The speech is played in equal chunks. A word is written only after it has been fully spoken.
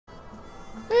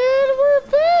And we're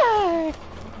back!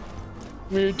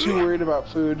 We were too worried about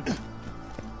food.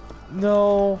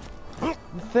 No. The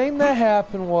thing that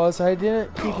happened was I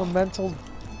didn't keep a mental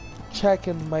check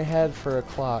in my head for a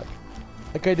clock.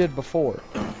 Like I did before.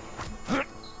 That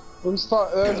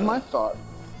was my thought.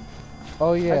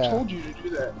 Oh yeah. I told you to do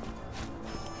that.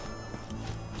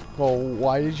 Well,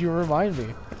 why did you remind me?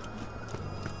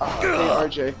 Hey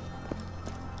RJ,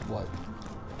 What?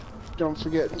 don't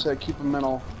forget to keep a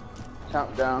mental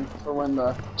countdown for when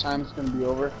the time's gonna be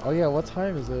over. Oh yeah, what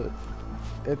time is it?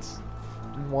 It's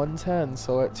 1:10,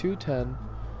 so at 2:10.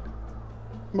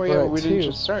 Well, yeah, we didn't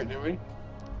just start, did we?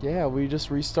 Yeah, we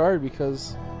just restarted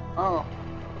because Oh.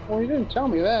 Well, you didn't tell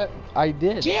me that. I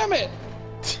did. Damn it!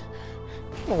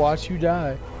 I'm gonna watch you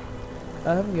die.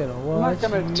 I'm gonna watch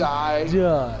I'm not gonna die.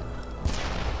 die.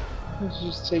 It's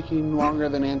just taking longer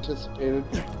than anticipated.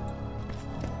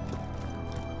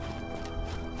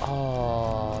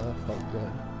 Oh, that felt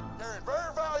good. Carrying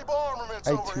very valuable armaments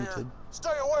I over tooted. here. Stay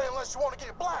away unless you want to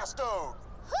get blasted.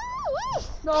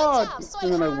 No, Good job,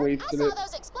 and then I sweetheart. wasted I it. saw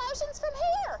those explosions from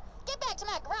here. Get back to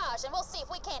my garage and we'll see if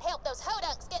we can't help those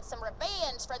hodunks get some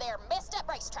revenge for their messed up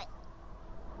racetrack.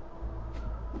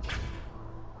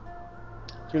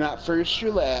 If you're not first,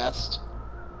 you're last.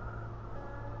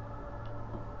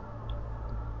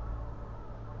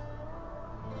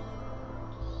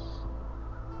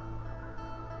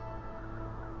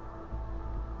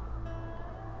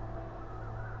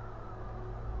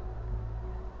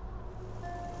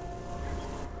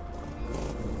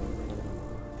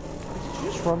 Did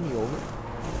you just run me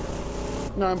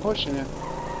over? No, I'm pushing it.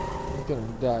 I'm gonna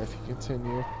die if you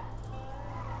continue. You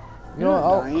You're know, not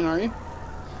I'll, dying, are you?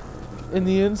 in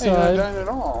the Hey, you're not inside. dying at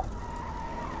all.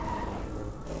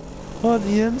 On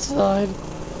the inside.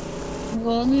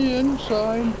 On the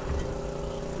inside.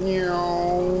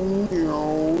 Meow,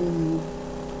 meow.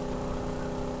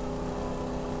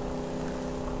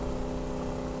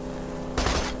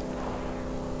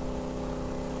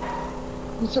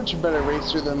 You're such a better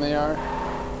racer than they are.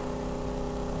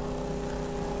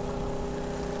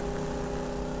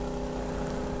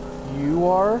 You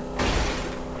are?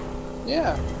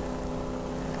 Yeah.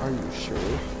 Are you sure?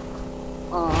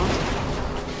 Uh-huh.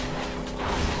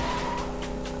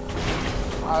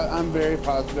 I'm very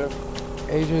positive.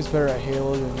 AJ's better at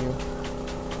Halo than you.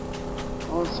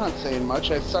 Well, it's not saying much.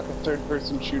 I suck at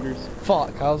third-person shooters.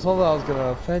 Fuck, I was hoping I was gonna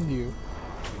offend you.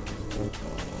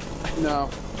 No.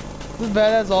 This is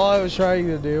bad, that's all I was trying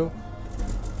to do.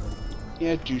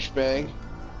 Yeah, douchebag.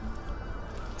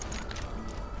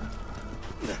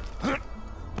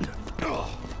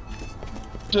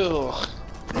 Ugh.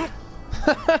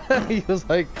 He was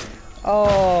like,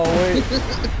 oh, wait.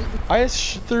 I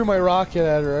just threw my rocket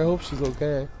at her. I hope she's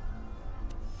okay.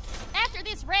 After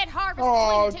this red harvest,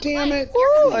 Oh, damn it.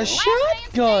 Ooh, a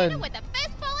shotgun. with a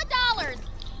fistful of dollars.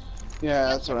 Yeah,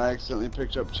 that's what I accidentally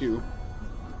picked up too.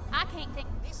 I can't think.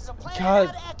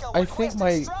 God, I think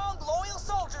my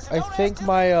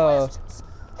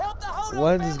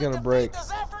lens is gonna break.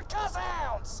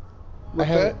 What's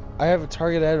that? I have a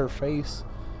target at her face.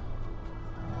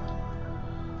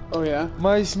 Oh yeah?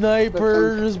 My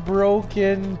sniper is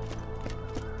broken.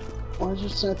 Why is your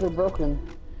sniper broken?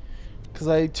 Cause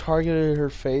I targeted her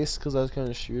face because I was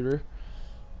gonna shoot her.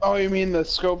 Oh, you mean the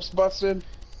scope's busted?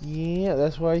 Yeah,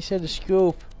 that's why I said the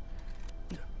scope.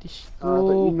 The But you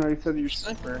scope. know you said your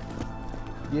sniper.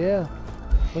 Yeah.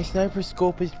 My sniper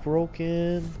scope is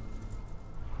broken.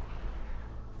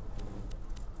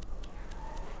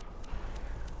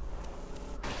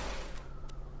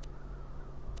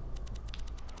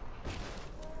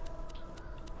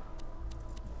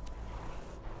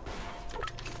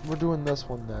 We're doing this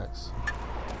one next.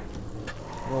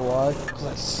 You know why? Because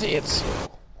I said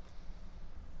so.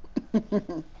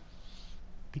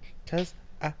 Because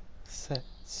I said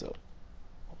so.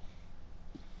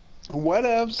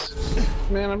 Whatevs.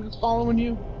 Man, I'm just following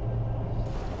you.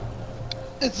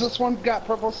 Is this one got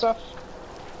purple stuff?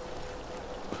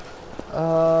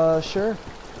 Sure.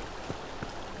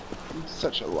 I'm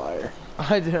such a liar.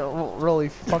 I didn't really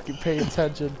fucking pay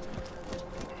attention.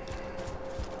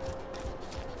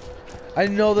 I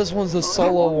know this one's a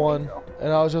solo one,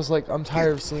 and I was just like, I'm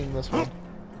tired of seeing this one.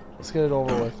 Let's get it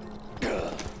over with.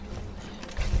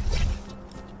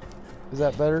 Is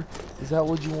that better? Is that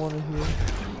what you want to hear?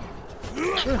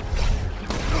 Sure.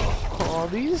 Oh,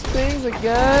 these things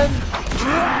again!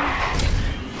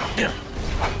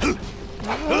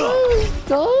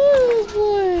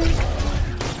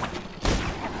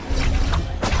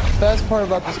 Best part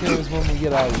about this game is when we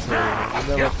get out of this area. We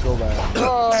never have to go back.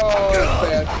 Oh, that's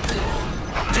bad.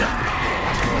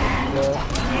 Yeah.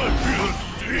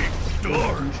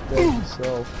 douchebag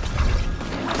himself.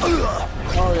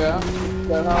 Oh yeah? Is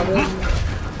that how it is?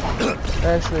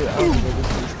 Actually, I'm the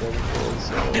biggest douchebag in the world,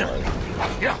 so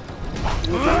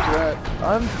Look into that.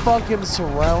 I'm fucking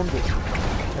surrounded.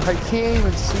 And I can't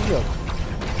even see him.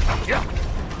 Yes.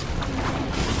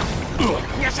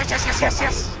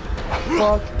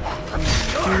 Fuck these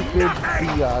stupid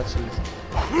biatches.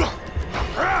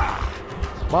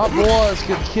 My boys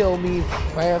could kill me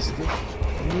faster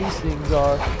than these things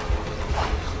are.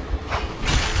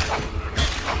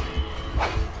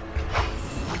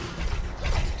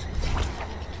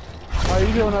 How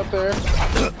you doing up there?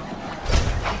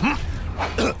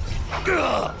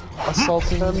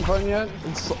 Assaulting, Having fun yet?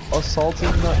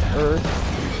 assaulting the earth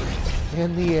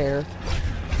and the air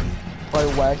by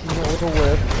whacking it with a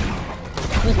whip.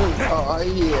 Oh,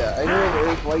 yeah. I know the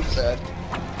earth likes that.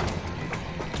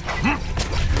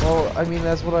 Well, I mean,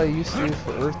 that's what I used to do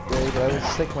for Earth Day, but I would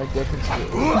stick my dick into the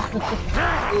earth.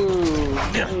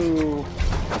 Ooh.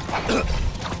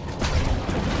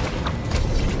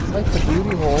 It's like the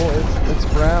booty hole, it's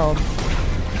brown.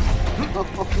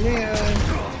 Oh, man.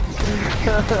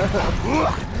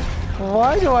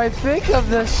 Why do I think of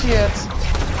this shit?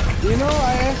 You know,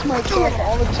 I ask myself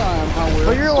all the time how we're.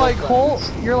 But you're like,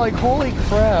 holy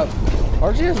crap.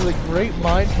 RJ has a great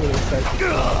mind for this type of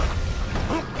stuff.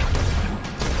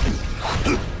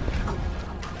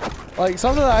 Like,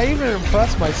 something that I even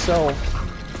impress myself.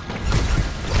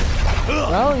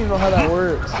 And I don't even know how that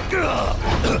works.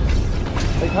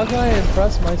 Like, how can I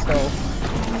impress myself?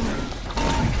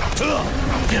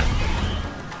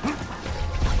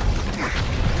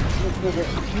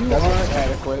 You aren't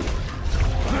adequate.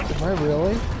 Am I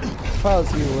really?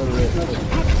 Probably illiterate.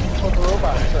 That's what the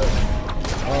robot says.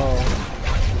 Oh.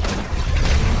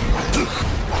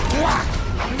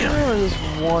 I remember this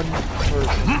one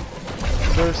person.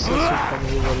 Their sister told me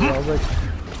what I was like,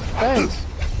 thanks.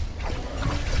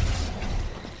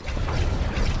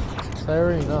 So I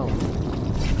already know.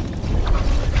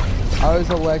 I was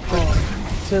elected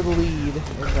to lead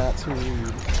and not to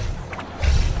read.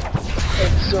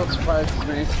 That still surprises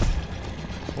me.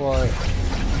 What?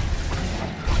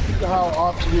 How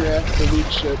often you're asked to lead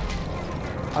shit.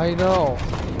 I know.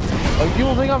 Like,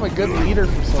 people think I'm a good leader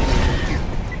for some reason.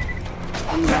 I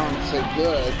don't want to say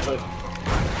good, but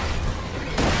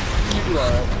you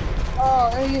are. Oh,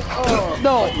 hey, oh.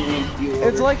 No, You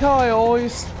it's like how I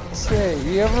always say.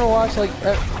 You ever watch like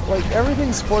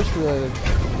everything sports related?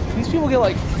 These people get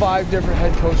like 5 different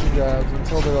head coaching jobs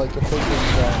until they're like officially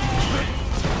done.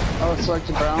 Oh, it's like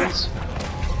the Browns.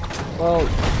 Well,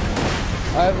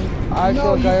 I No,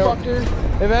 feel like you I. fucker.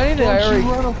 If anything,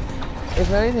 Don't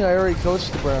if anything, I already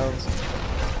coached the Browns.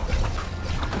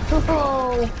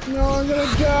 Oh, no, I'm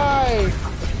gonna die.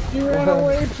 You ran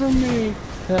away from me.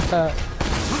 That's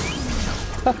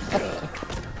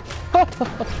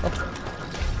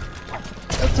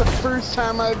the first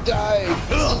time I've died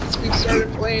since we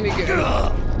started playing again.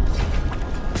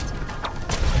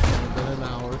 Been an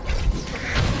hour.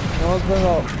 No, it's been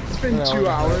about. It's been 2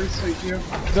 hours, thank you.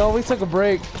 No, we took a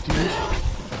break, dude.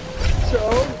 So?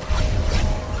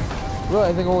 Really,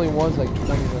 I think only one's like 20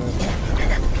 minutes.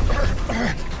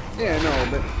 Yeah, no,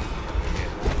 but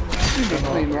you've been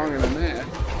playing longer than that.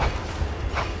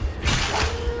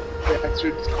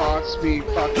 Bastards cost me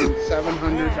fucking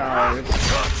 $700.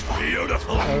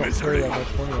 Beautiful I don't misery. pay that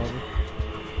much money on me.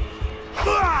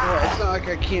 Yeah, it's not like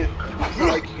I can't. It's not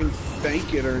like you can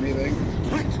bank it or anything. You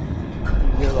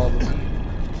get it all the time.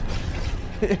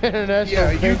 International.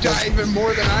 Yeah, you bank die even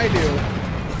more than I do.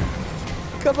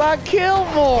 Cause I kill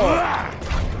more.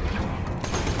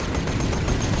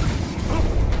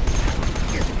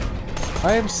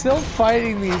 I am still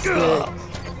fighting these things.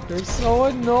 They're so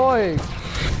annoying.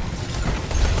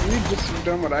 You just have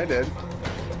done what I did.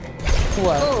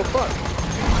 What? Oh, fuck.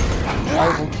 I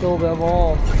will kill them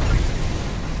all.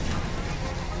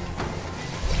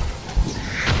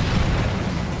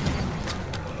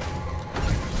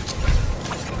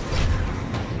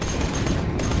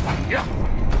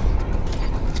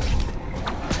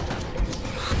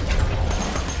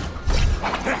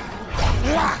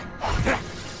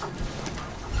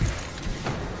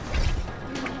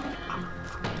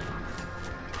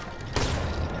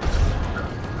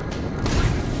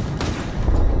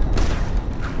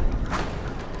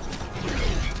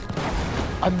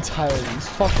 I'm tired of these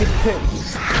fucking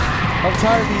pigs. I'm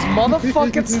tired of these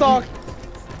motherfucking stalk.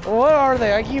 What are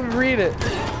they? I can't even read it.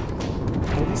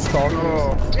 What are these stalkers?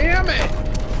 Oh, damn it!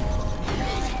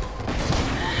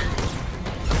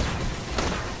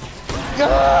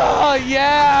 Oh,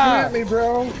 yeah! Come at me,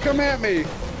 bro. Come at me.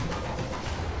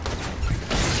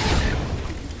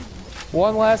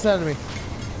 One last enemy.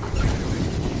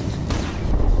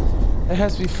 It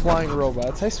has to be flying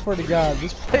robots. I swear to God,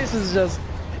 this place is just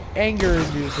anger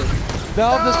inducing.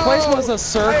 Now, if this place was a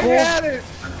circle, I had it.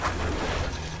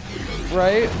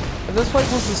 right? If this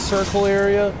place was a circle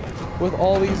area with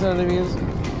all these enemies,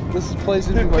 this place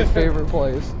would be my favorite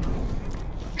place.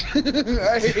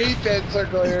 I hate that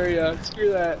circle area.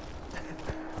 Screw that.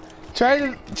 Try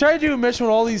to do a mission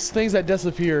with all these things that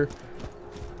disappear.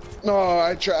 No,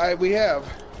 I try. We have.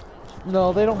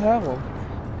 No, they don't have them.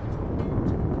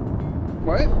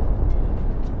 What?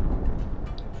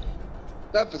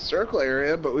 Not the circle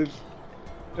area, but we've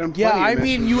done plenty Yeah, of I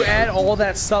mean missions. you add all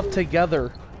that stuff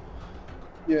together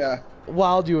Yeah.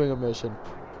 while doing a mission.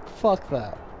 Fuck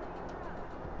that.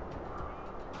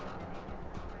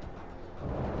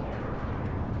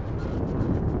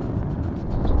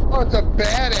 Oh, it's a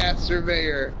badass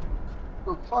surveyor.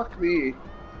 Oh, fuck me.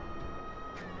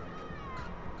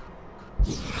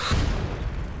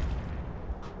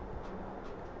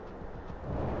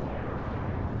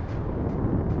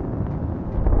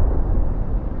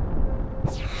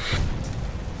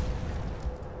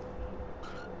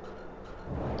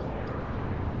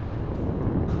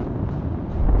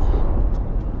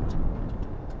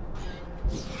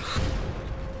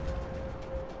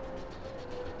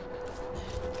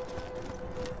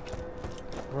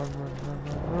 Run, run, run,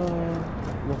 run, run, run,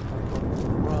 run,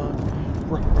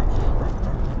 run, run, run, run, run,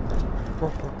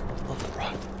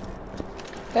 run.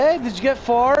 Hey, did you get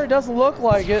far? It doesn't look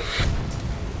like it.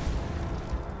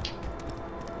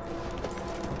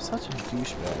 I'm such a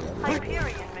douchebag.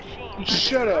 Hyperion machine.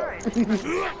 Shut up.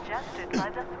 Suggested by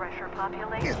the Thresher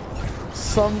population.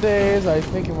 Some days I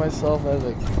think of myself as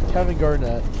a Kevin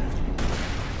Garnett.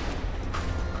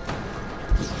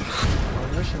 My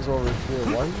mission's over here.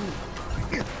 Why are you?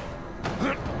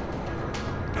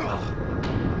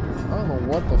 I don't know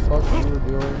what the fuck you were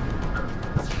doing.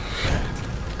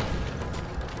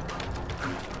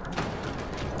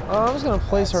 I'm just gonna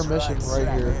place our mission right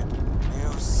here.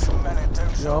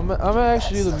 You know, I'm gonna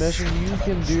actually do the mission. You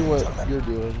can do what you're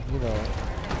doing. You know,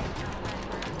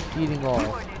 eating off.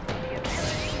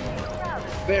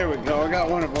 There we go. I got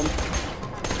one of them.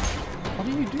 What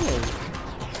are you doing?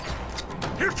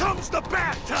 Here comes the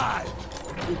bad time!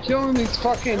 I'm killing these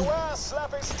fucking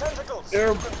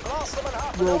air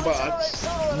robots.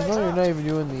 You know you're not even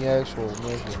doing the actual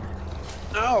mission.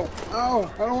 Ow!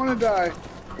 Ow! I don't want to die.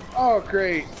 Oh,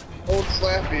 great. Old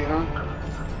Slappy, huh?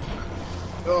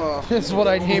 Ugh. This is what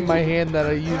I named my hand that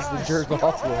I use to jerk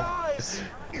off with.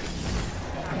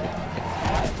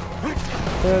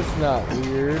 That's not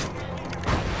weird.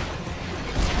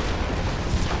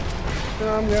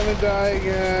 I'm gonna die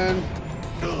again.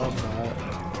 I'm not.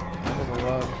 I'm gonna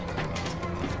run.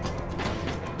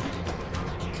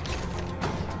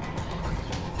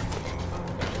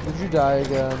 Did you die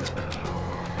again?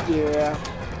 Yeah.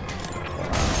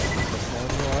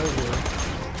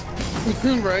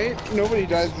 Right? Nobody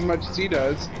dies as much as he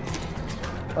does.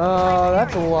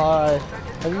 That's a lie.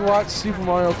 Have you watched Super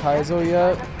Mario Kaizo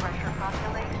yet?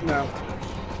 No.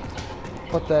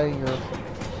 Put that in your...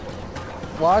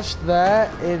 Watch that,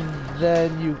 and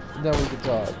then we can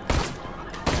talk.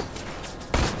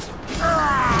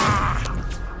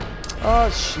 Oh,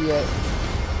 shit.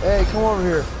 Hey, come over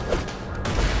here.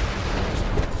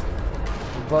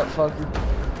 You butt fucker.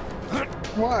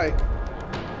 Why?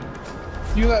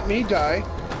 You let me die.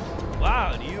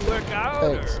 Wow, do you work out?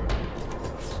 Thanks,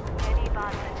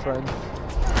 friend.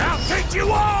 I'll take you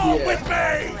all Yeah. with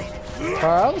me! Alright,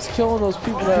 I was killing those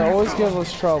people that always give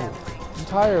us trouble. I'm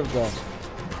tired of them.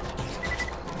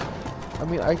 I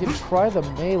mean, I can try to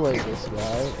melee this guy.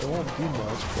 It won't do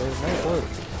much, but it might work.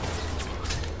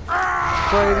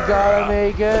 Pray to God I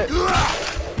make it.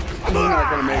 I'm not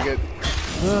gonna make it.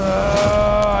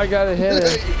 I gotta hit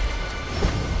him.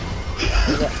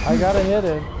 I gotta hit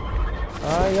him.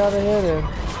 I gotta hit him.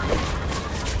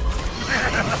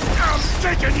 I'm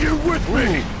taking you with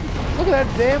me! Look at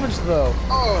that damage, though.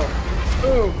 Oh.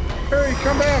 Oh. Hurry,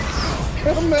 come back.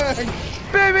 Come back.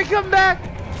 Baby, come back!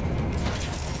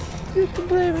 You can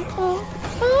blame it all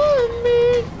on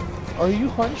me. Are you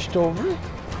hunched over?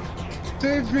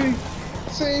 Save me.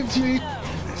 Save me.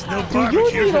 There's no Dude, you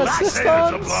barbecue need till I say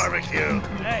there's a assistance. barbecue.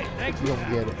 Hey, thank You don't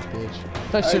get it, bitch.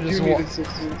 I I should do just need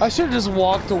assistance. I should have just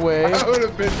walked away. I would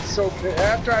have been so pissed.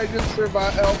 After I just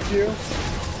survived, helped you.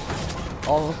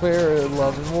 All fair in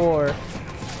love and war.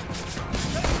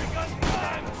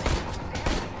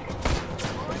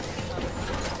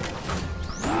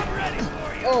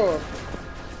 Oh.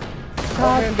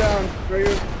 Calm him down. Right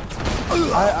here.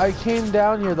 I came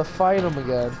down here to fight him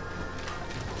again.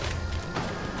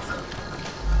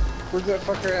 Where's that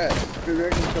fucker at? Maybe I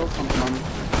can kill something on him.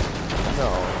 No,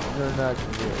 they're not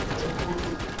gonna do it.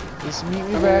 Just meet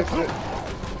me back.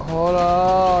 Hold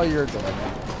on, you're dead.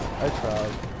 I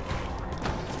tried.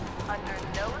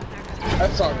 I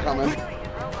saw it coming.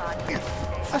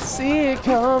 I see it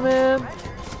coming.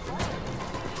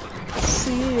 I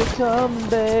see it coming,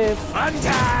 babe. Fun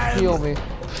time! Heal me.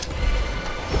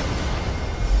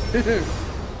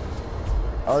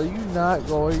 Are you not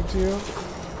going to?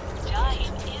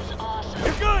 Dying is awesome.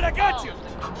 You're good, I got you! The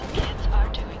cool kids are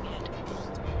doing it.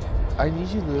 I need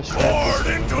you to distract Poured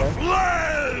this into thing,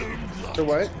 okay? flames! The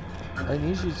what? I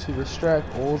need you to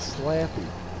distract old Slappy.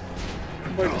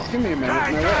 Wait, just give me a minute.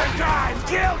 Time, My time, way. time!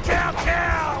 Kill, kill,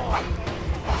 kill!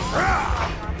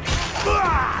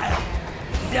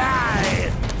 Die!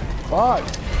 Fuck!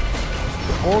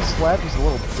 Old Slappy's a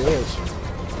little bitch.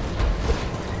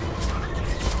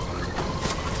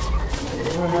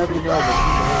 I'm happy to know that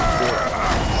he's a little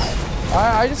bitch. I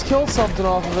just killed something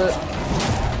off of it.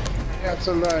 Yeah,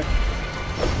 so did I.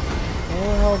 What the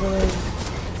hell did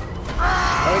I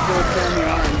like to turn the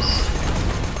arms.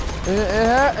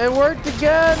 it worked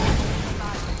again!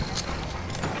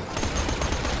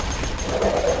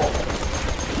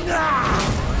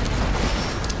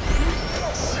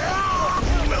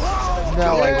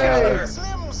 Now I got it.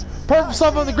 Purple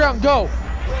stuff on the ground, go!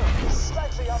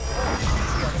 Slightly underwhelmed, to be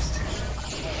honest.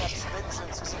 Perhaps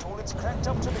vengeance isn't all it's cracked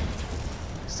up to be.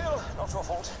 Still, not your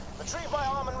fault. Retrieve my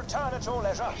arm and return at your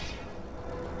leisure.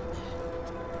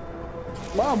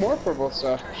 Wow, more purple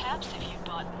stuff. Perhaps if you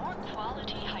bought more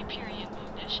quality Hyperion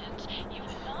munitions, you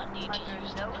would not need to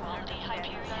use the quality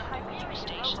Hyperion nuclear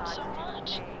station so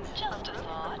much. Just a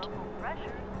thought.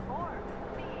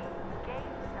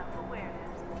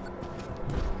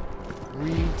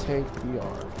 Retake the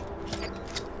arm.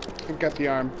 I've got the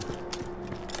arm.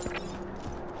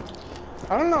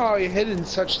 I don't know how you hid in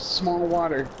such small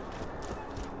water.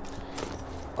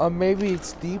 Maybe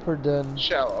it's deeper than.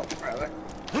 Shallow, rather.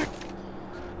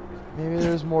 Maybe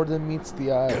there's more than meets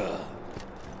the eye.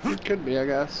 It could be, I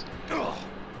guess.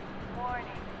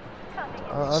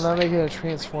 I'm not making a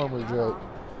Transformer joke.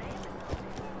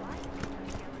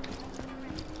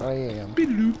 I am.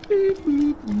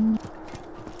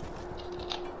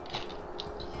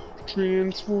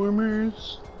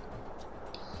 Transformers.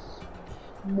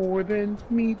 More than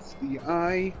meets the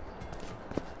eye.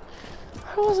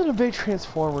 I wasn't a big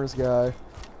Transformers guy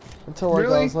until like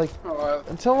Really? I was like Oh,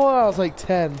 until when I was like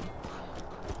 10.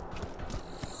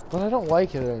 But I don't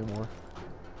like it anymore.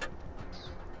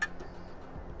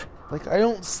 Like I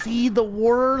don't see the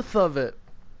worth of it.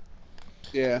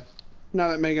 yeah. Now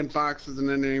that Megan Fox isn't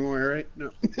in it anymore, right?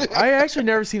 No. I actually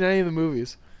never seen any of the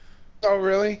movies. Oh,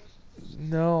 really?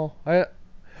 No, I You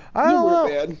don't were know.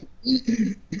 bad.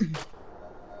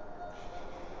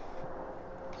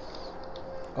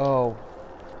 Oh,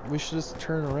 we should just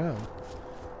turn around.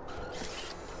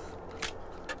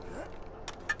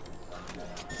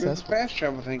 There's a fast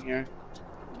travel thing here.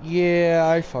 Yeah,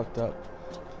 I fucked up.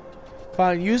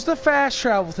 Fine, use the fast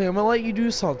travel thing. I'm gonna let you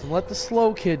do something. Let the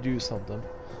slow kid do something.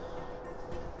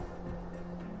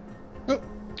 Oh,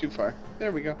 too far.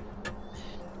 There we go.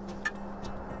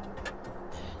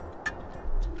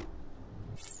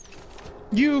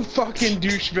 You fucking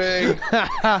douchebag.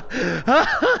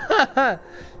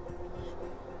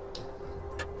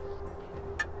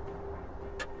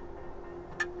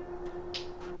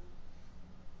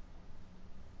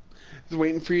 Just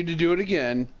waiting for you to do it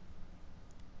again.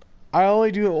 I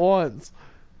only do it once.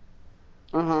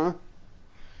 Uh-huh.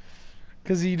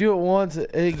 Cause you do it once,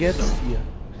 it gets to you.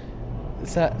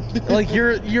 It's that like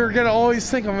you're gonna always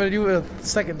think I'm gonna do it a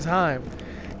second time.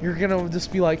 You're gonna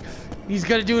just be like, he's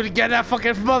gonna do it again, that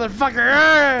fucking motherfucker.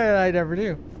 And I never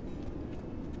do.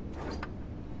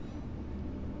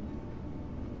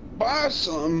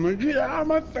 Awesome! Get out of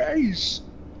my face!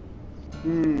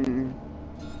 Do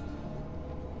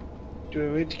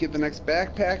I wait to get the next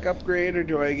backpack upgrade, or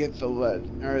do I get the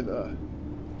lead or the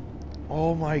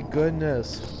Oh my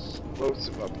goodness.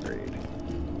 explosive upgrade?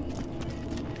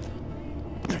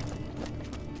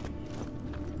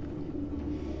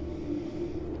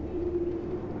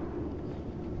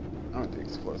 I want the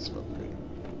explosive upgrade.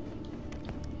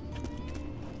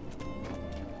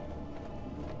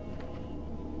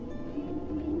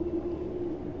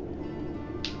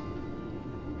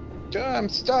 I'm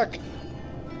stuck.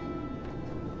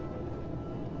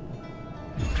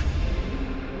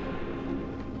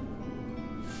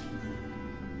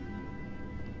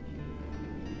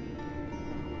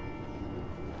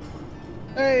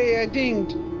 Hey, I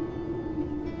dinged.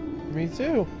 Me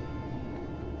too.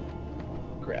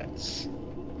 Congrats.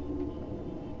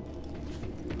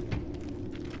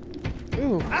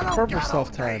 Ooh, I don't purple got stuff all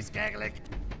time. day, Skaglik.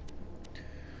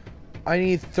 I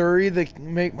need 30 to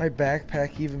make my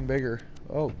backpack even bigger.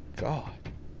 Oh god.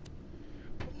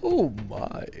 Oh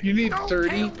my. You need Don't 30?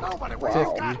 tell nobody where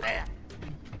Wow. you got that.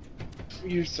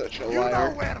 You're such a You know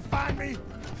liar. where to find me.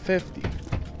 50.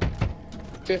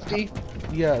 50?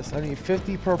 Yes, I need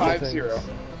 50 purple 50. things.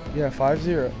 Yeah,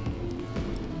 50.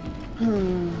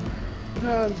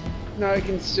 Now I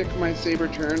can stick my saber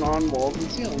turn on walls and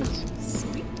ceilings.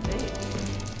 Sweet thing.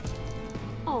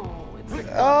 Oh, it's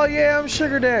a Oh yeah, I'm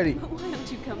sugar daddy. Why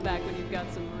don't you come back when you've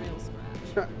got some real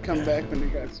scratch? Come back when you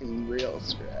got some real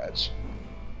scratch.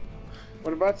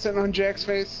 What about sitting on Jack's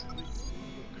face?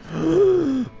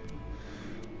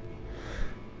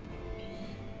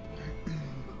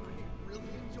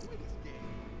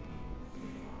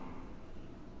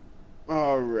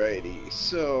 Alrighty,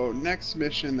 so next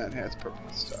mission that has purple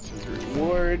stuff is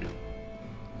reward.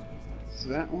 Is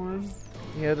that one?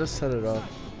 Yeah, just set it up.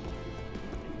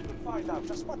 Find out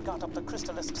just what got up the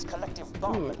Crystalisks' collective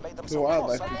bomb and made them so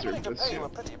wildlife cross. I'm willing to preserve this pay you too. a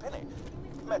pretty penny.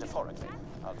 Metaphorically.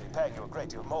 I'll be paying you a great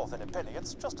deal more than a penny.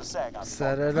 It's just a saying I'm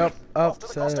Set fond it of. up, Off to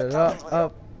the set coast it of Commons with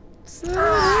up. Set it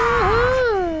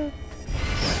up.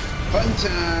 Fun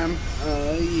time!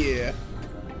 Oh yeah.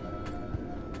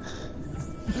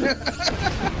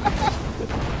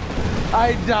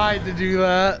 I died to do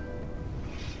that.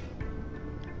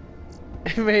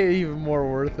 It made it even more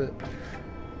worth it.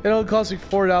 It only cost me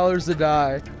 $4 to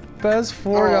die. Best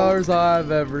 $4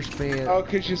 I've ever spent. Oh,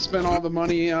 cause you spent all the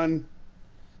money on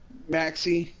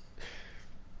Maxi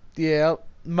Yep.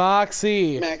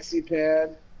 Moxie. Maxi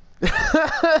pad.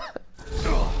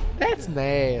 That's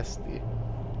nasty.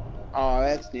 Oh,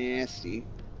 that's nasty.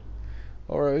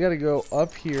 Alright, we gotta go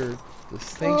up here. The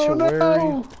Oh sanctuary.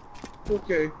 no!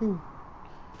 Okay. Whew.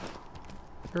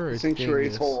 You're a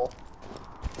Sanctuary's dingus. hole.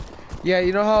 Yeah,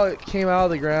 you know how it came out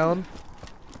of the ground?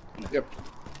 Yep.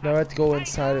 Now I have to go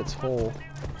inside its hole.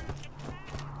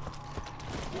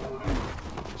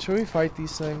 Should we fight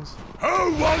these things?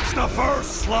 Who wants the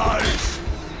first slice?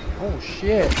 Oh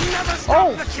shit. Never stop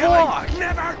Oh, the killing. fuck.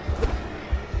 Never.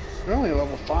 They're only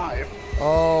level 5.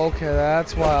 Oh, okay,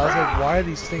 that's why. I was like, why are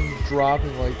these things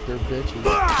dropping like they're bitches?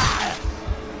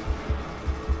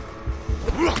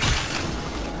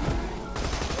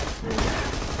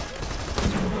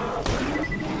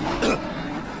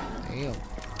 Damn.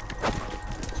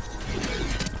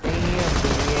 Damn,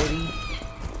 daddy.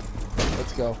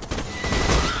 Let's go.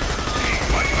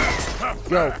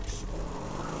 Go.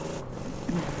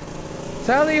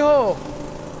 Tally ho!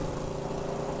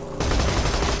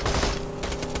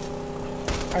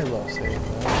 I love saying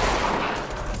that.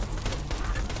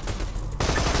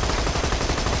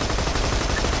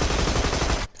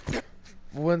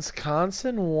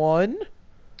 Wisconsin won?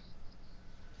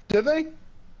 Did they?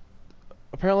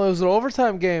 Apparently it was an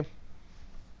overtime game.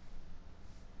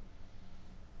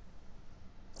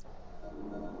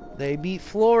 They beat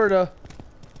Florida.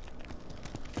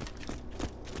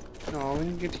 No, we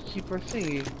didn't get to keep our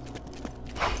thingy.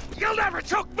 You never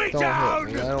took me Don't down.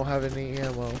 hit me. I don't have any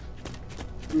ammo.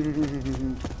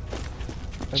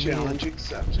 Challenge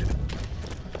accepted.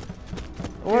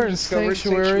 We're in Discovered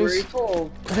sanctuaries.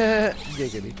 full.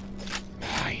 Giggity.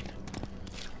 Fine.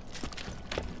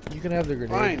 You can have the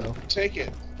grenade Fine, though. take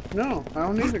it. No, I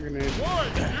don't need a grenade.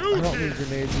 I don't need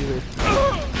grenades either.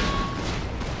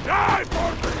 Die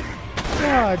for me.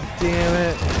 God damn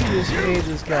it. You just made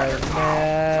this guy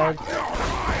mad.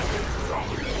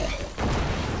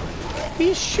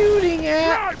 He's shooting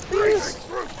at. He's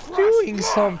doing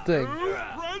something.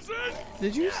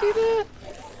 Did you see that?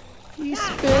 He's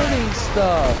spinning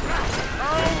stuff.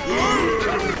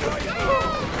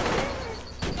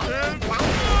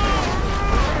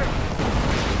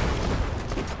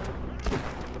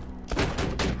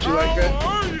 Did you like that?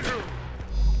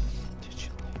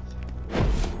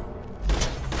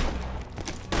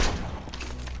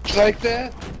 Did you like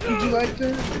that? Did you like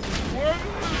that?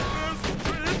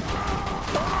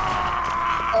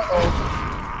 Uh-oh.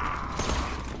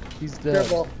 He's dead.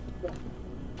 Careful.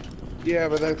 Yeah,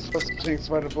 but that's supposed to take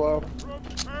quite a blow.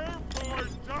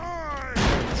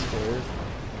 Scared.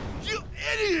 You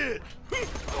idiot!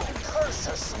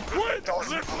 Curses! Quit! Those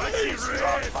Let me blades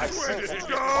dropped my read sins when into it's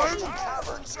the done. coastal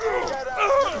caverns. Get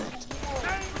after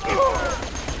it!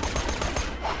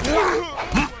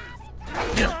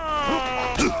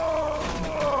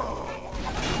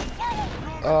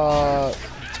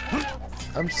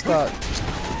 I'm stuck.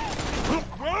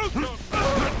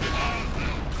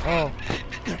 Oh.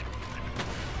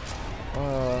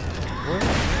 Where?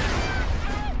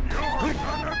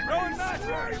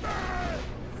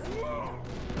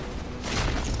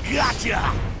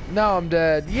 Gotcha! Now I'm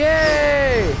dead.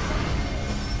 Yay!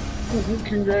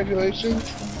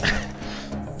 Congratulations.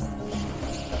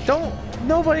 Don't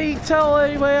nobody tell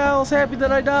anybody else happy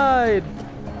that I died.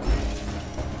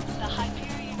 The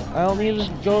Hyperion I don't need to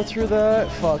go through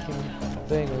that fucking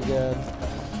thing again.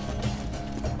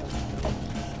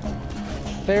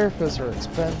 Therapists are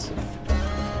expensive.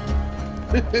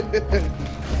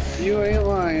 You ain't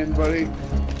lying, buddy.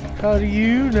 How do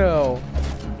you know?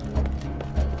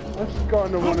 I've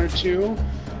gone to one or two.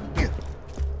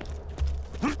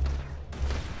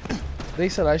 They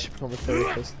said I should become a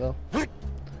therapist though.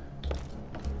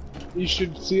 You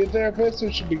should see a therapist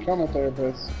or should become a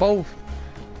therapist? Both.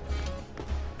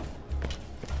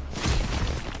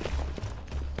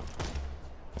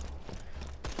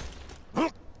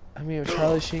 I mean, if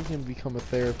Charlie Sheen can become a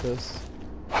therapist,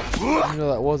 you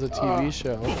know that was a TV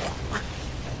show.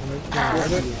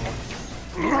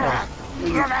 You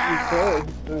could,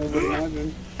 I would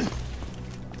imagine.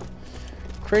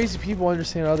 Crazy people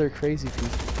understand other crazy people.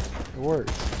 It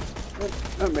works.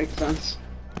 That makes sense.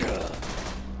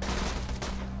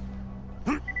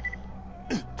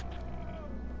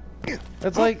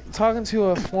 It's like talking to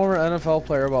a former NFL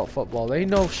player about football. They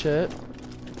know shit.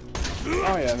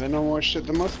 Oh yeah, they know more shit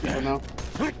than most people know.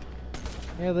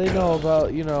 Yeah, they know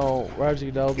about, you know, Roger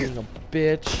Goodell being a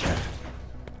bitch.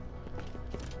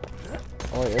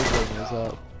 Oh wait, everybody knows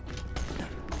that.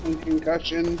 And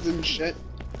concussions and shit.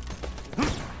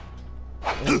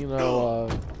 And you know,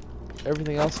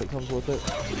 everything else that comes with it.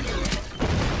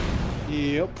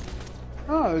 Yep.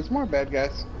 Oh, there's more bad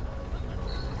guys.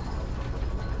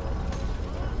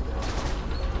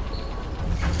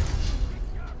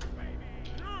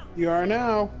 You are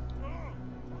now.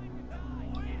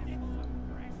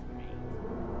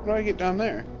 How do I get down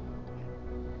there?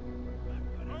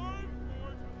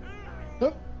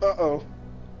 Oh, uh-oh.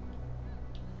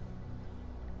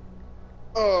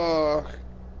 Oh.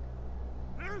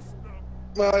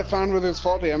 Well, I found where there's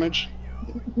fall damage.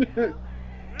 Yeah,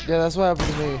 that's what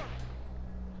happened to me.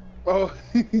 Oh,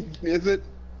 is it?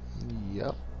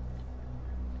 Yep.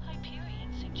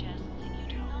 Hyperion suggests that you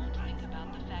do not think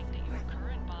about the fact that your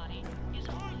current body is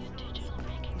only a digital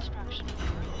reconstruction of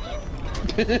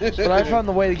your original. But I found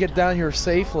the way to get down here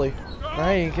safely.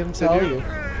 I ain't gonna tell you.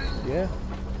 Yeah.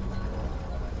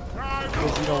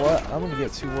 Because you know what? I'm gonna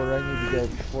get to where I need to get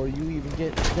before you even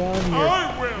get down here.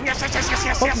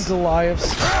 Yes. Fucking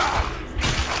Goliaths.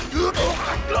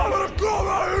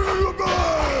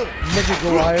 Midget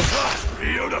Goliaths.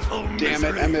 Beautiful Damn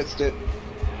it, I missed it.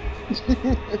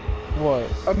 What?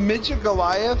 A midget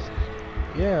Goliath?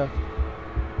 Yeah.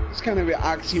 It's kind of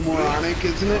oxymoronic,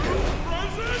 isn't it?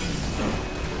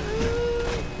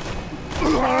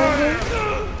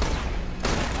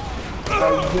 I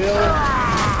will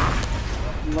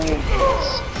land this.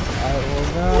 I will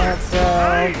not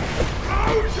bow.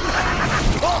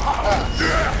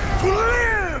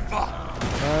 Live!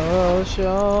 I will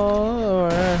show.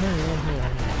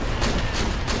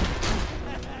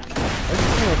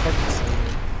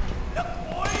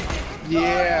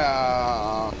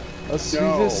 Yeah. A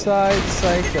suicide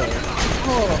psycho.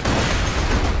 Oh.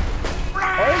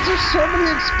 Why is there so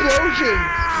many explosions?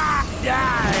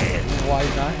 Why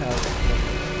not have?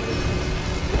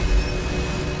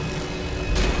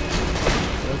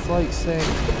 It's like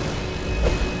saying,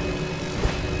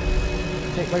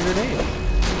 take my grenades.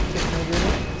 Take my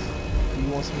grenades. Do you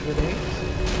want some grenades?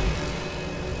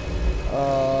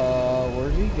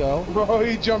 Where'd he go? Oh,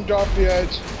 he jumped off the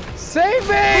edge. Save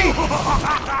me!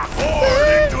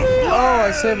 Save me! Oh,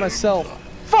 I saved myself.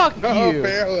 Fuck Oh, you!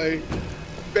 barely.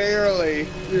 Barely.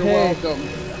 You're Hey. welcome.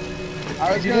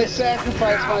 I was gonna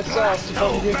sacrifice myself to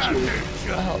come get you.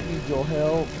 I don't need your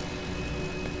help.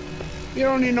 You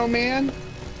don't need no man.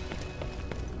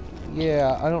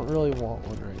 Yeah, I don't really want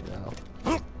one right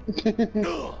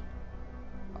now.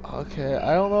 Okay,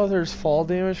 I don't know if there's fall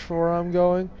damage for where I'm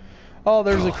going. Oh,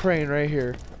 there's a crane right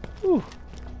here. Whew.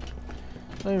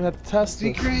 I don't even have to test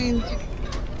See this. cranes.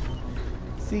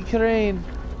 See crane.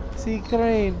 See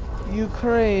crane.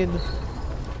 Ukraine.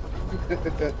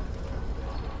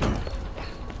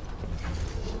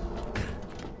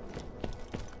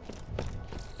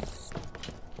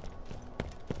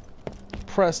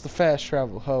 Press the fast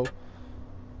travel, ho.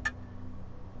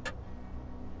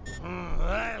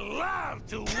 I love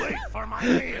to wait for my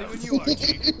meal when you are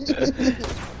cheap.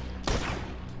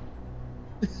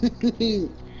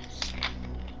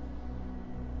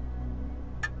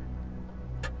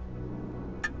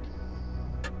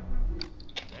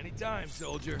 Anytime,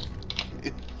 soldier.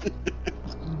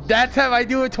 That time I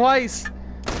do it twice.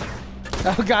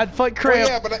 Oh god, foot Oh, cramp.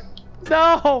 yeah, but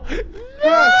No!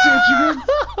 yeah, see what you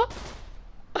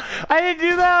did? I didn't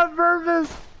do that on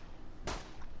purpose.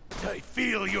 I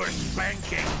feel your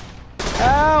spanking.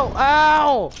 Ow!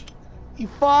 Ow! You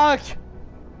fuck!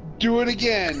 Do it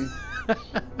again.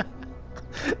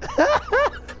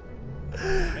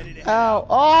 Ow!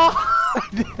 Oh!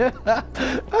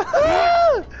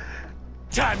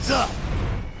 Time's up.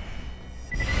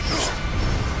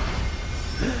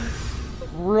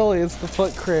 Really, it's the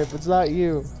foot cramp. It's not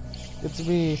you. It's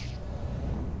me.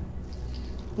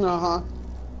 Uh-huh.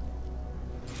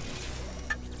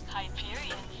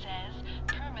 Hyperion says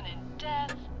permanent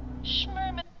death.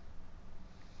 Schmerman.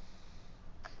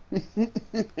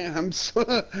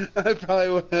 I probably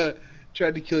would have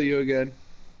tried to kill you again.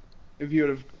 If you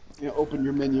would have opened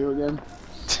your menu again.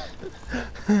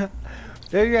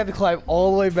 Then you had to climb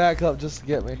all the way back up just to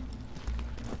get me.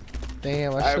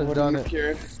 Damn, I should have done it.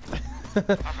 Cared.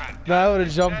 No, I would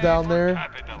have jumped down there,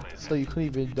 so you couldn't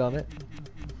even done it.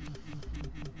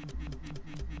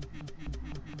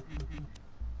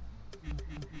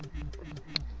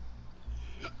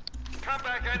 Come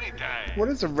back anytime. What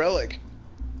is a relic?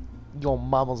 Your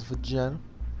mama's vagina.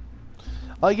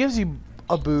 Oh, it gives you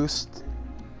a boost.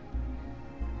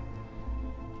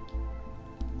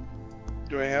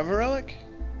 Do I have a relic?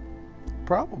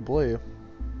 Probably.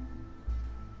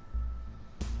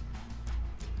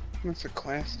 What's a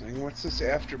class thing? What's this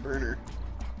afterburner?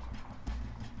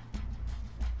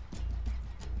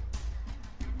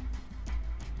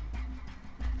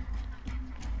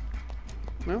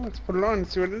 Well, let's put it on and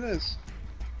see what it is.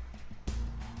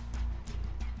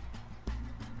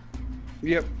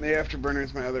 Yep, the afterburner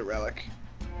is my other relic.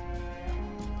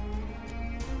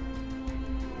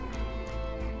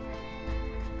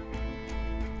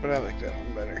 But I like that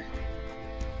one better.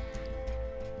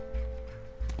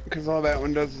 Because all that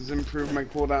one does is improve my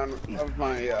cooldown of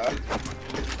my,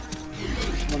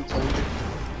 one second.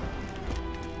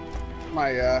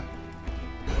 My,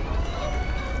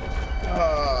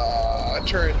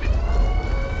 turret.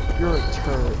 You're a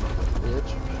turret,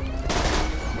 bitch.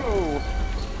 Oh,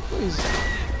 Please.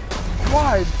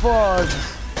 Why bugs?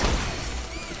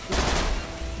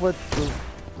 With the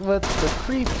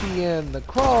creepy and the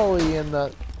crawly and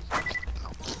the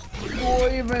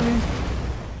even.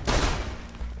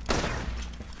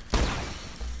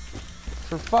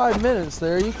 For 5 minutes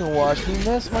there, you can watch me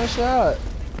miss my shot.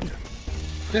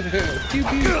 Pew, pew,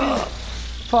 pew.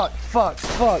 Fuck, fuck,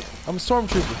 fuck. I'm a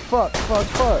stormtrooper. Fuck, fuck,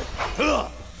 fuck.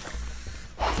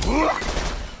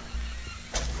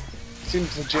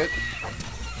 Seems legit.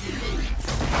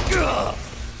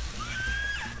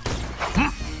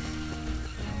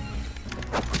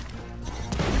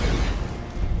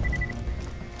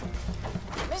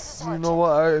 You know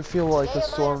what? I feel like a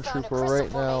stormtrooper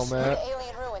right now, Matt.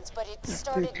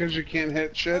 Because you can't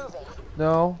hit shit.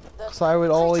 No, because I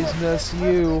would always miss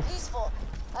you.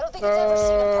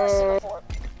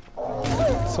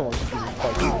 Someone's being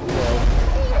fucking low.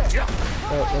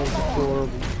 That was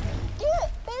adorable.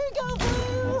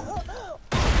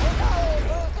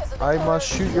 I must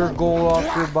shoot your gold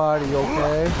off your body,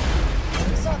 okay?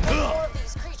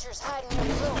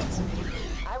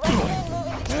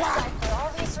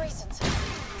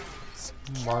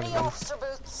 Money.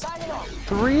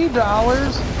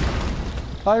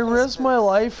 $3? I risked my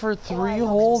life for $3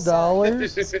 whole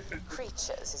dollars?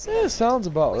 Yeah, sounds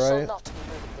about right.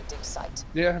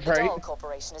 Yeah, right.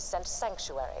 Corporation has sent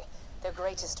sanctuary. Their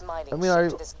greatest mining I mean,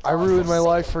 I ruined my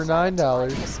life for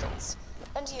 $9.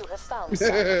 And you have found some.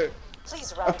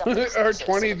 Please round up the or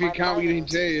 20 if you count me eating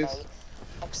J's.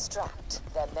 Extract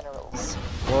their minerals.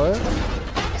 What?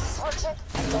 Mrs. Horchek,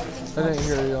 I don't think I didn't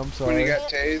hear you, I'm When sorry. he got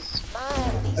tased.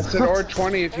 I said or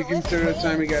 20 if you consider the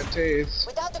time he got tased.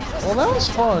 Well, that was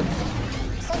fun.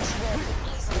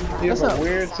 You have That's a not-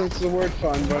 weird sense of the word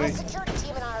fun, buddy.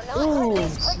 Ooh,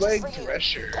 slag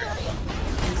thresher.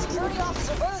 Security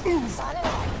Officer Booth, signing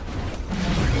off.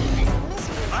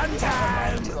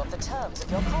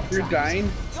 You're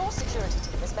dying? Your security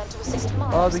team is meant to assist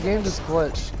Oh, the game just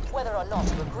glitched. Whether or not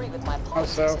you agree with my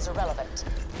policies so? is irrelevant.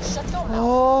 Shut your mouth.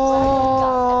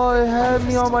 Oh, it had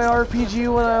me on my RPG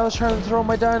when I was trying to throw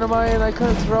my dynamite and I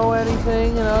couldn't throw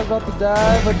anything and I was about to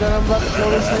die, but then I'm about to throw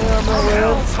this thing and I'm gonna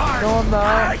live. No, I'm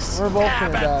not. We're both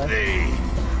gonna die.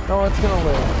 No, it's gonna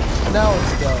live. Now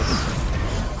it's dead.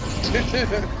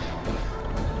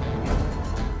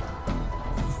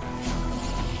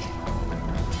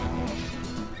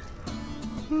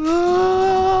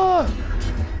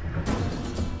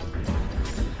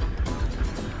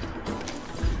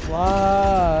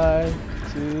 Fly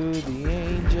to the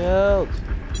angels.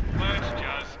 Let's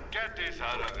just get this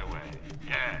out of the way.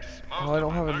 Yes. Oh, I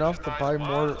don't have enough to buy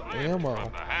more ammo.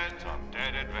 From the hands of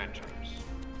dead adventurers.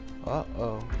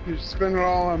 Uh-oh. You spend it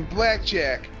all on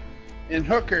blackjack and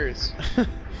hookers.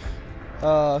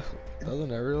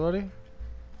 Doesn't everybody?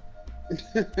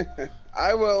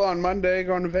 I will on Monday,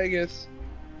 going to Vegas.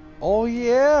 Oh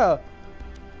yeah.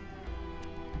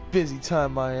 Busy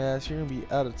time, my ass. You're gonna be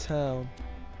out of town.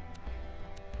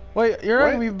 Wait, you're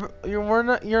not gonna be.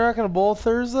 You're not gonna bowl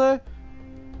Thursday?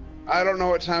 I don't know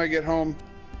what time I get home.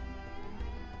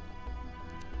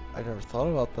 I never thought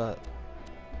about that.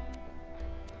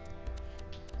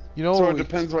 You know, So it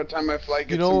depends what time my flight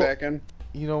gets me back in.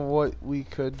 You know what we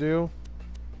could do?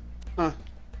 Huh?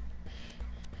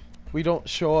 We don't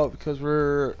show up because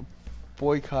we're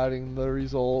boycotting the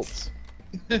results.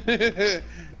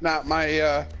 Not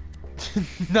my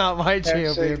Not my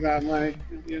champion. Not my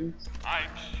champion. I'm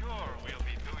sure we'll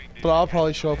be doing this. But I'll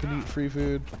probably show up and eat free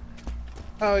food.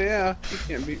 Oh yeah, you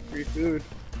can't beat free food.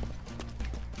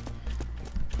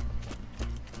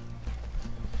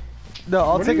 No,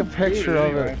 I'll What take are a you picture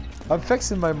doing of it. anyway? I'm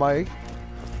fixing my mic.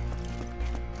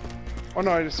 Oh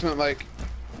no, I just meant like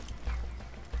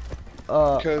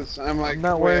Uh, because I'm like I'm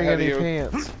not way wearing ahead any of you.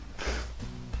 pants.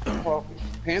 Well,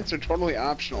 pants are totally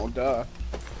optional, duh.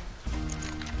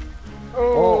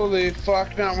 Holy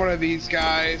fuck, not one of these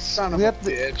guys. Son of We a have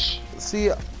to- bitch. See,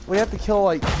 we have to kill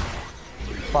like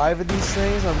 5 of these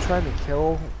things. I'm trying to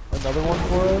kill another one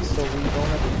for us, so we don't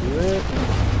have to do it.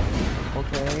 Is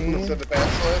Okay. that the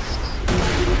basilisk?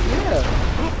 Yeah.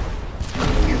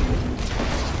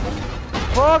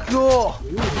 Fuck you!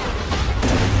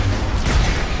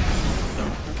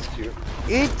 That's cute.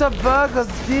 Eat the burger's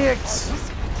dicks!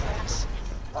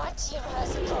 My team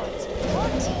has guns. Your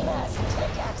team has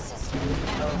pickaxes.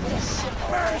 And this ship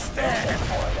Burst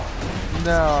it!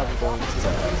 No, I'm going to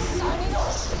die. signing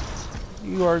off.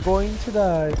 You are going to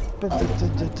die.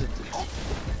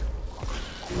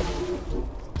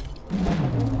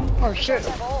 Oh shit.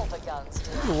 Have all the guns,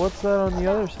 dude. Ooh, what's that on the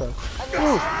other side?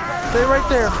 Ooh, stay right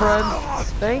there, friend.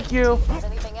 Thank you. Has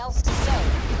anything else to say?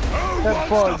 That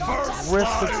bug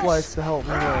risked its life to help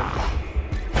me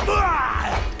win.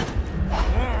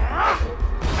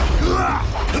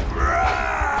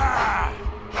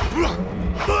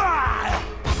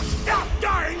 Stop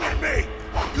dying at me!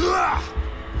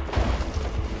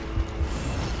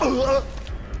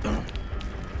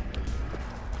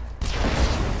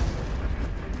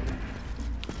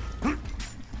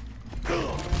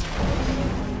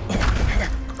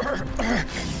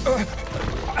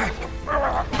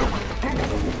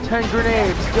 Ten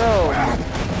grenades, go!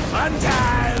 Fun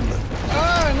time!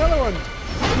 Ah, another one.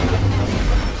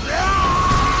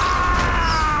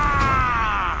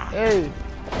 Hey!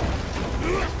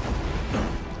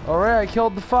 Alright, I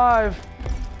killed the 5.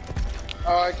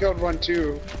 Oh, I killed one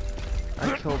too.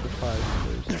 I killed the 5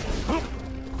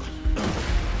 first.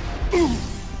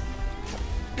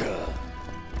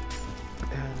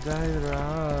 And I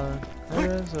run.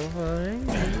 I'm so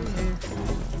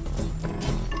funny.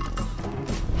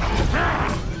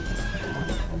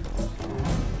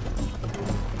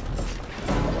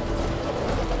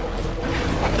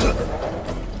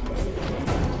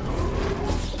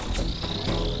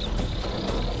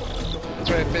 That's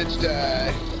right, bitch,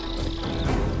 die.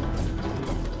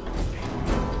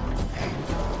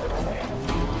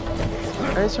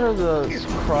 I just heard the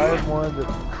cry of one of the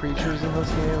creatures in this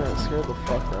game and it scared the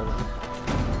fuck out of me.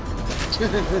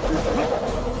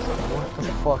 What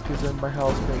the fuck is in my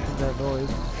house making that noise?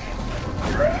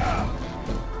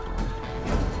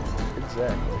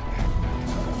 Exactly.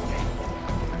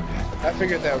 I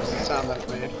figured that was the sound that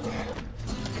made.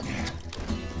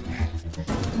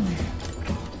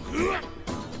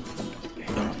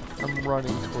 I'm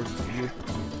running towards you.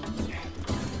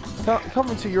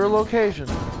 Coming to your location.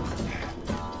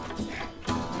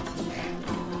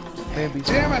 Maybe.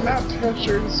 Damn it, not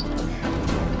pictures.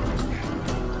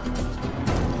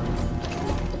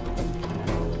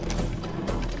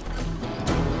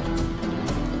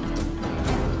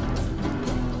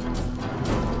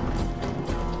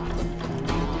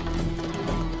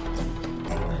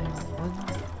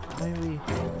 Maybe.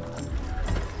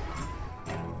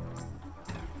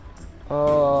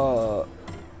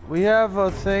 We have a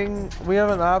thing. We have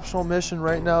an optional mission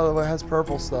right now that has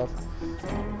purple stuff.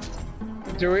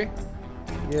 Do we? I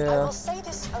Yeah. will say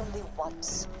this only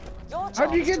once. Your job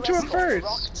How'd you is get to it escort the first?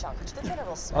 rock chunk to the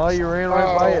mineral Oh, you ran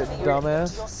right Oh. by it, For your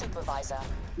dumbass. supervisor.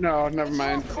 No, never If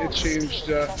mind. you're It caught changed,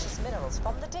 stealing precious minerals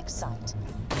from the dig site,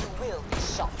 you will be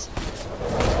shot.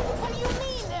 What do you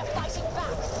mean they're fighting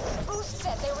back? Booth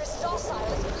said they were as docile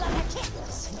as bloody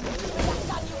kittens. Well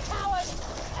done, you coward!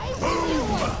 Aim for the blue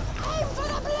one! Aim for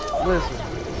the blue one! Listen,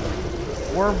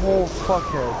 wormhole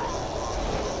fuckhead.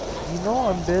 You know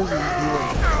I'm busy doing.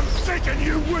 I'm taking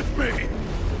you with me!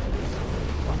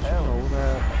 I don't know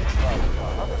that.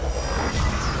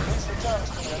 return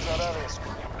to me at your earliest.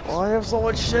 Oh, I have so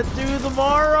much shit to do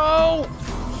tomorrow.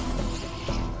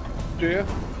 Do you?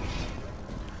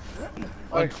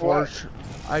 Like what?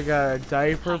 I got a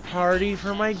diaper party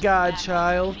for my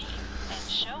godchild. And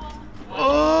show 'em what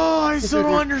Oh, I still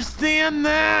don't understand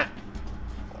that.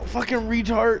 Fucking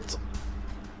retards.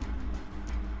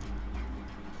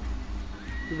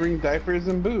 You bring diapers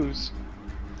and booze.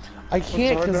 I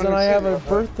can't hard to because then I have a understand about that?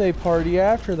 birthday party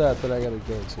after that I gotta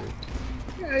go to.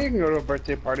 Yeah, you can go to a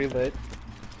birthday party lit.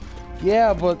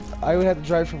 Yeah, but I would have to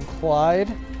drive from Clyde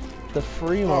to Oh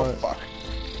Fremont. fuck.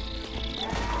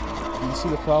 Do you see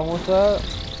the problem with that?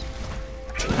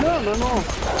 No.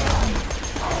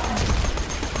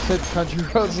 Said country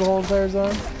roads the whole entire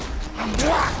time?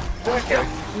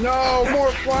 No,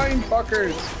 more flying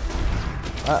fuckers.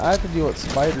 I have to deal with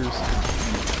spiders.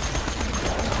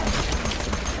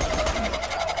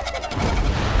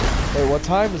 Hey, what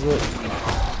time is it?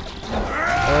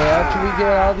 Hey, after we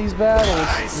get out of these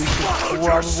battles, we should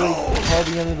probably call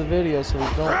the end of the video so we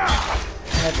don't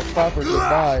have a proper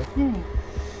goodbye.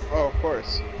 Oh, of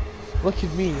course. Look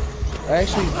at me.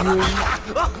 Actually doing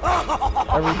everything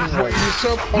What right.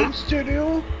 you're supposed to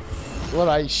do? What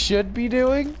I should be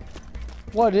doing?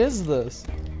 What is this?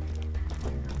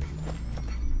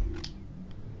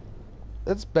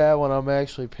 It's bad when I'm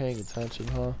actually paying attention,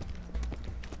 huh?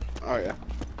 Oh yeah.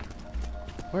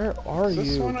 Where are Is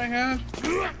this you? one I had?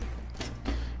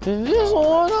 Is this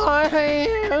one I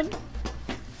had?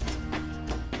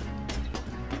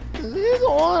 Is this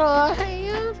one I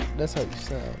had? That's how you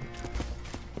sound.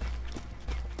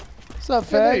 What's up,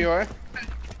 Yeah, there fag? you are.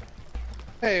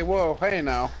 Hey, whoa, hey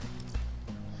now.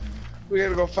 We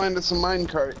gotta go find us a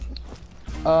minecart.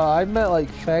 I meant like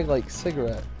fag like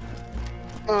cigarette.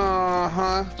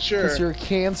 Sure. Cause you're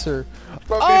cancer.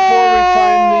 But before we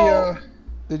find the,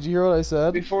 Did you hear what I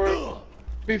said?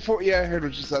 before, yeah, I heard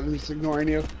what you said. I'm just ignoring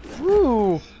you.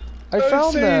 Woo! I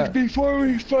found saying that. before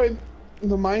we find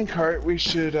the minecart, we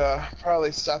should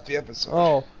probably stop the episode.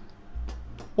 Oh.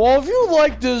 Well, if you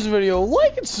like this video,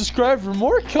 like and subscribe for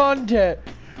more content.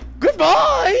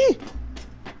 Goodbye!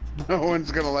 No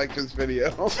one's gonna like this video.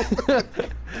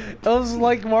 Those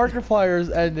like Markiplier's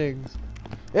endings.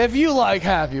 If you like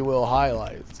Happy Wheel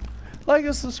highlights, like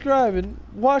and subscribe and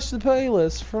watch the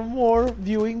playlist for more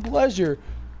viewing pleasure.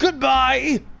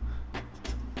 Goodbye!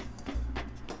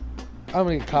 I'm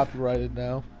gonna get copyrighted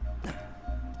now.